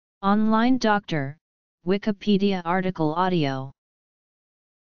Online doctor, Wikipedia article audio.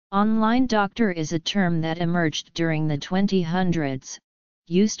 Online doctor is a term that emerged during the 2000s,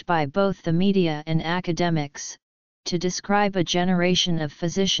 used by both the media and academics, to describe a generation of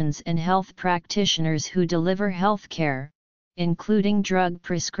physicians and health practitioners who deliver healthcare, including drug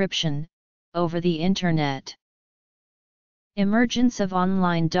prescription, over the Internet. Emergence of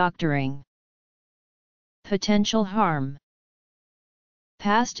online doctoring. Potential harm.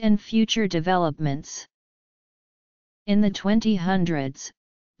 Past and future developments. In the 2000s,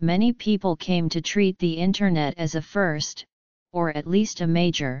 many people came to treat the Internet as a first, or at least a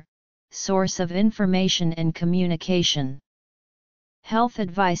major, source of information and communication. Health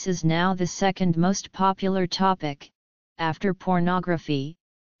advice is now the second most popular topic, after pornography,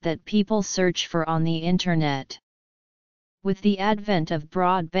 that people search for on the Internet. With the advent of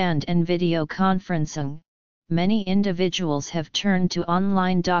broadband and video conferencing, many individuals have turned to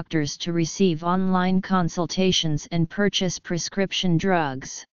online doctors to receive online consultations and purchase prescription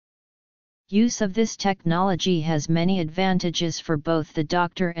drugs. Use of this technology has many advantages for both the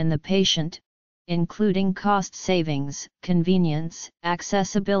doctor and the patient, including cost savings, convenience,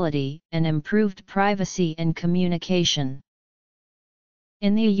 accessibility, and improved privacy and communication.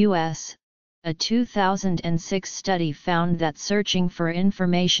 In the U.S., a 2006 study found that searching for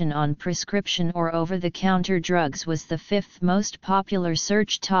information on prescription or over-the-counter drugs was the fifth most popular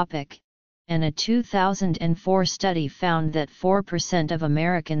search topic, and a 2004 study found that 4% of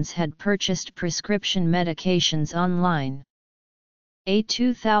Americans had purchased prescription medications online. A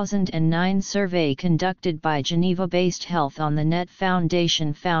 2009 survey conducted by Geneva-based Health on the Net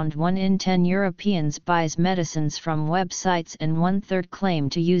Foundation found 1 in 10 Europeans buys medicines from websites and 1/3 claim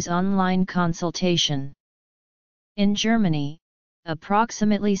to use online consultation. In Germany,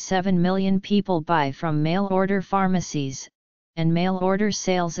 approximately 7 million people buy from mail-order pharmacies, and mail-order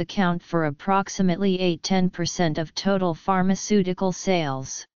sales account for approximately 8–10% of total pharmaceutical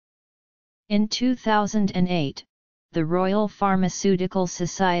sales. In 2008, the Royal Pharmaceutical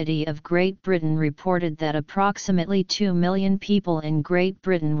Society of Great Britain reported that approximately 2 million people in Great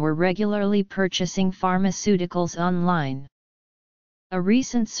Britain were regularly purchasing pharmaceuticals online. A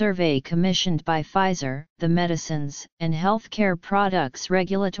recent survey commissioned by Pfizer, the Medicines and Healthcare Products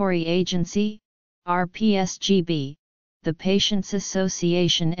Regulatory Agency, RPSGB, the Patients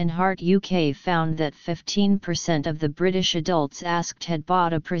Association and Heart UK found that 15% of the British adults asked had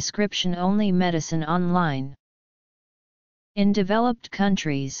bought a prescription-only medicine online. In developed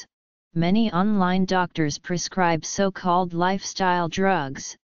countries, many online doctors prescribe so-called lifestyle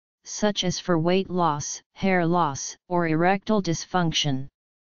drugs, such as for weight loss, hair loss, or erectile dysfunction.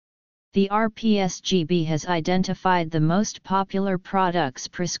 The RPSGB has identified the most popular products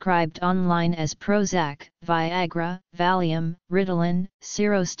prescribed online as Prozac, Viagra, Valium, Ritalin,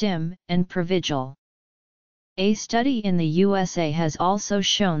 Serostim, and Provigil. A study in the USA has also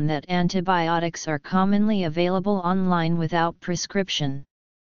shown that antibiotics are commonly available online without prescription.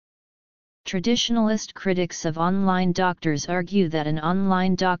 Traditionalist critics of online doctors argue that an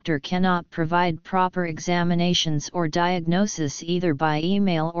online doctor cannot provide proper examinations or diagnosis either by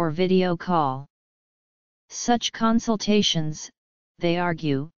email or video call. Such consultations, they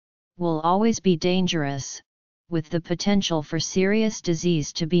argue, will always be dangerous, with the potential for serious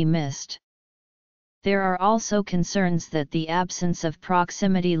disease to be missed. There are also concerns that the absence of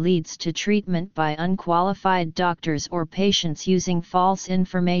proximity leads to treatment by unqualified doctors or patients using false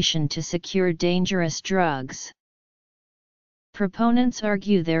information to secure dangerous drugs. Proponents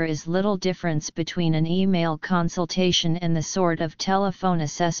argue there is little difference between an email consultation and the sort of telephone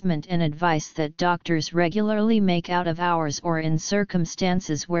assessment and advice that doctors regularly make out of hours or in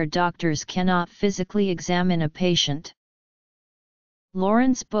circumstances where doctors cannot physically examine a patient.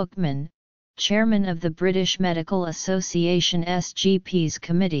 Lawrence Bookman, chairman of the British Medical Association SGP's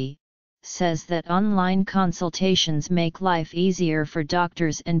committee, says that online consultations make life easier for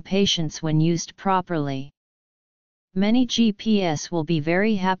doctors and patients when used properly. Many GPs will be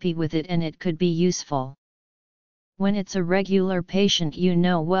very happy with it and it could be useful. When it's a regular patient you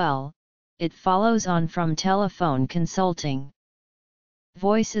know well, it follows on from telephone consulting.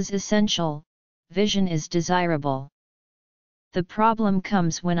 Voice is essential, vision is desirable. The problem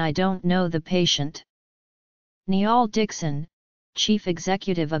comes when I don't know the patient. Neal Dixon, chief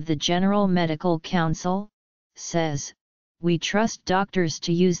executive of the General Medical Council, says, "We trust doctors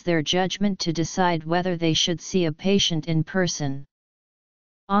to use their judgment to decide whether they should see a patient in person.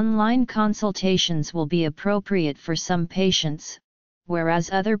 Online consultations will be appropriate for some patients, whereas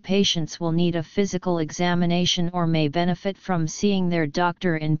other patients will need a physical examination or may benefit from seeing their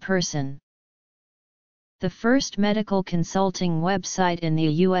doctor in person." The first medical consulting website in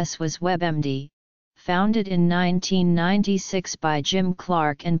the U.S. was WebMD, founded in 1996 by Jim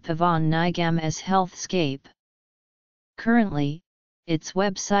Clark and Pavan Nigam as Healthscape. Currently, its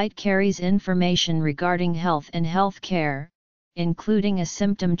website carries information regarding health and healthcare, including a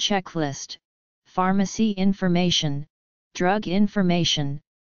symptom checklist, pharmacy information, drug information,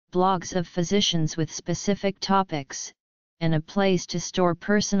 blogs of physicians with specific topics, and a place to store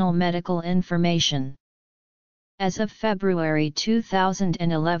personal medical information. As of February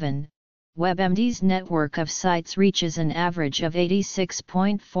 2011, WebMD's network of sites reaches an average of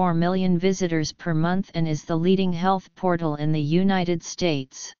 86.4 million visitors per month and is the leading health portal in the United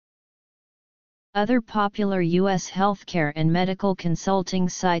States. Other popular U.S. healthcare and medical consulting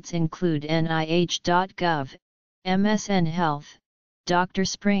sites include NIH.gov, MSN Health, Dr.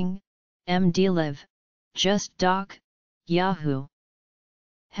 Spring, MDLive, JustDoc, Yahoo!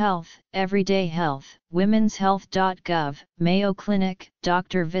 Health, Everyday Health, Women'sHealth.gov, Mayo Clinic,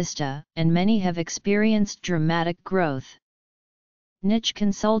 Dr. Vista, and many have experienced dramatic growth. Niche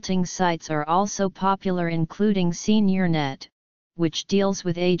consulting sites are also popular, including SeniorNet, which deals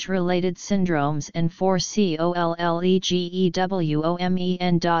with age-related syndromes, and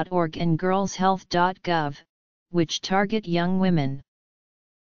 4collegewomen.org, and girlshealth.gov, which target young women.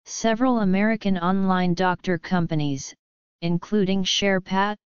 Several American online doctor companies, including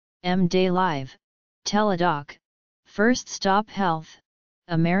SharePat, MDLive, Teladoc, First Stop Health,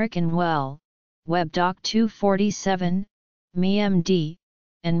 American Well, WebDoc247, MeMD,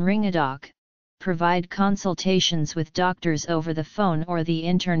 and Ringadoc, provide consultations with doctors over the phone or the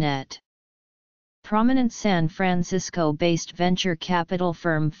Internet. Prominent San Francisco-based venture capital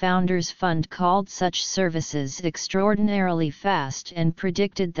firm Founders Fund called such services extraordinarily fast and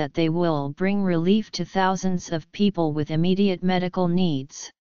predicted that they will bring relief to thousands of people with immediate medical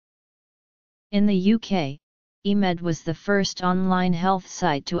needs. In the UK, eMed was the first online health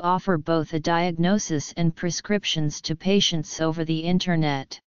site to offer both a diagnosis and prescriptions to patients over the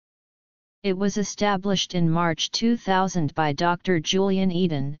Internet. It was established in March 2000 by Dr. Julian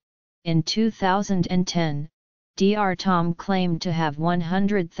Eden. In 2010, Dr. Tom claimed to have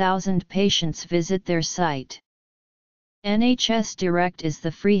 100,000 patients visit their site. NHS Direct is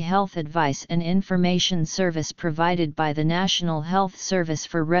the free health advice and information service provided by the National Health Service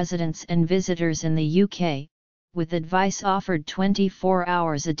for residents and visitors in the UK, with advice offered 24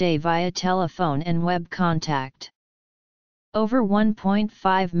 hours a day via telephone and web contact. Over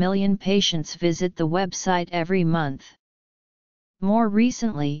 1.5 million patients visit the website every month. More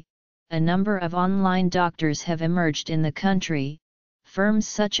recently, a number of online doctors have emerged in the country. Firms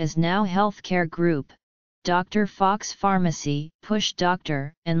such as Now Healthcare Group, Dr. Fox Pharmacy, Push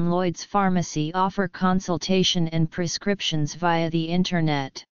Doctor, and Lloyd's Pharmacy offer consultation and prescriptions via the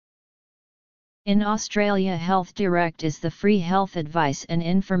Internet. In Australia, Health Direct is the free health advice and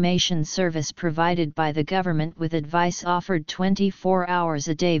information service provided by the government, with advice offered 24 hours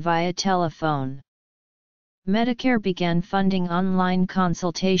a day via telephone. Medicare began funding online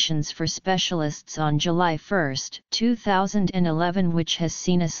consultations for specialists on July 1, 2011, which has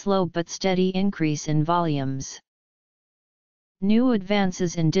seen a slow but steady increase in volumes. New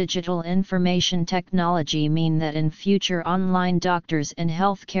advances in digital information technology mean that in future online doctors and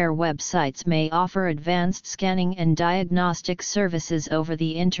healthcare websites may offer advanced scanning and diagnostic services over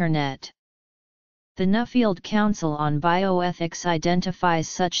the Internet. The Nuffield Council on Bioethics identifies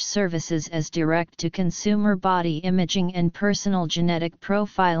such services as direct-to-consumer body imaging and personal genetic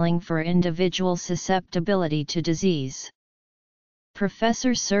profiling for individual susceptibility to disease.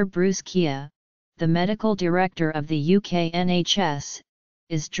 Professor Sir Bruce Kia, the medical director of the UK NHS,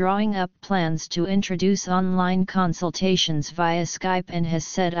 is drawing up plans to introduce online consultations via Skype and has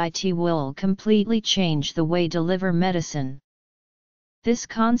said it will completely change the way deliver medicine. This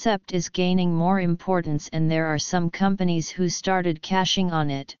concept is gaining more importance, and there are some companies who started cashing on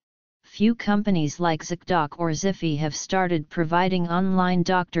it. Few companies like ZocDoc or Ziffy have started providing online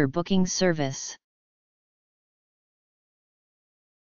doctor booking service.